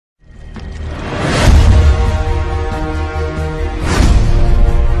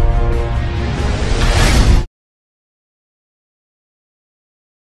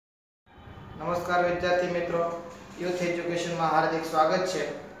નમસ્કાર વિદ્યાર્થી મિત્રો, યુથ એજ્યુકેશનમાં હાર્દિક સ્વાગત છે।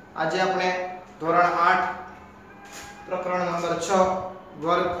 આજે આપણે ધોરણ 8 પ્રકરણ નંબર 6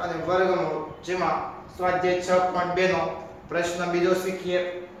 વર્ગ અને વર્ગમૂળ જેમાં સ્વાધ્યાય 6.2 નો પ્રશ્ન બીજો શીખીએ।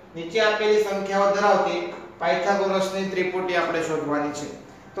 નીચે આપેલી સંખ્યાઓ ધરાવતી પાયથાગોરસની ત્રિપુટી આપણે શોધવાની છે।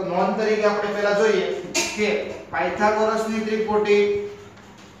 તો નોંધ તરીકે આપણે પહેલા જોઈએ કે પાયથાગોરસની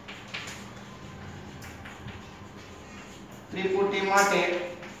ત્રિપુટી માટે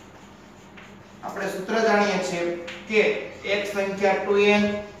આપણે સૂત્ર જાણીએ છીએ કે એક સંખ્યા 2n,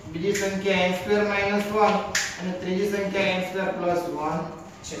 બીજી સંખ્યા n² - 1 અને ત્રીજી સંખ્યા n² + 1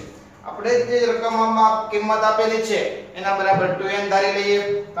 છે। આપણે જે રકમમાં કિંમત આપેલી છે એના બરાબર 2n ધારી લઈએ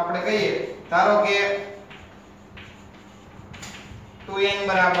તો આપણે કહીએ ધારો કે 2n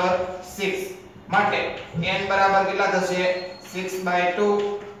બરાબર 6 માટે n બરાબર કેટલા થશે 6/2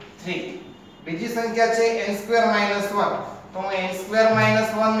 3। બીજી સંખ્યા છે n² - 1 તો હું n² -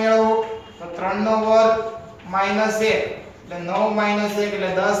 1 મેળવું તો 3 નો વર્ગ -1 એટલે 9 - 1 એટલે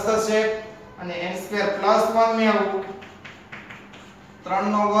 10 થશે અને n² + 1 મેળવું 3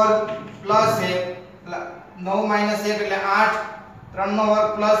 નો વર્ગ + 1 એટલે 9 - 1 એટલે 8 3 નો વર્ગ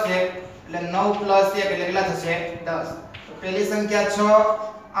 + 1 એટલે 9 + 1 એટલે કેટલા થશે 10। તો પહેલી સંખ્યા 6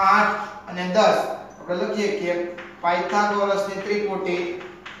 8 અને 10 આપણે લખીએ કે પાયથાગોરસની ત્રિપુટી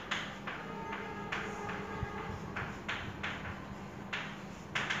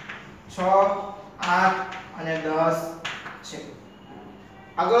છ 8 અને 10 છે।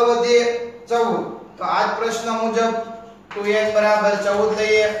 આગળ વધીએ 14 તો આ જ પ્રશ્ન મુજબ 2n બરાબર 14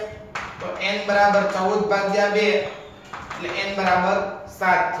 લઈએ તો n બરાબર 14/2 એટલે n બરાબર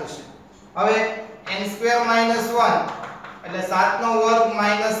 7 થશે। હવે n² - 1 એટલે 7 નો વર્ગ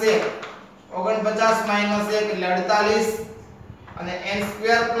 -1 49 - 1 એટલે 48 અને n² +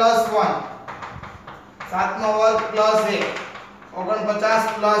 1 7 નો વર્ગ + 1 49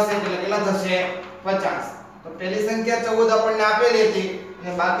 + 1 એટલે કેટલા થશે 50। તો પહેલી સંખ્યા 14 આપણને આપેલી હતી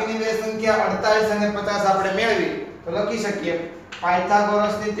અને બાકીની બે સંખ્યા 48 અને 50 આપણે મેળવી તો લખી શકીએ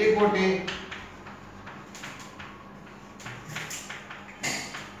પાયથાગોરસની ત્રિપુટી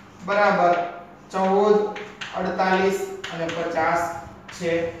બરાબર 14 48 અને 50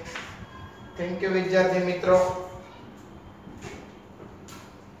 છે। થેન્ક યુ વિદ્યાર્થી મિત્રો।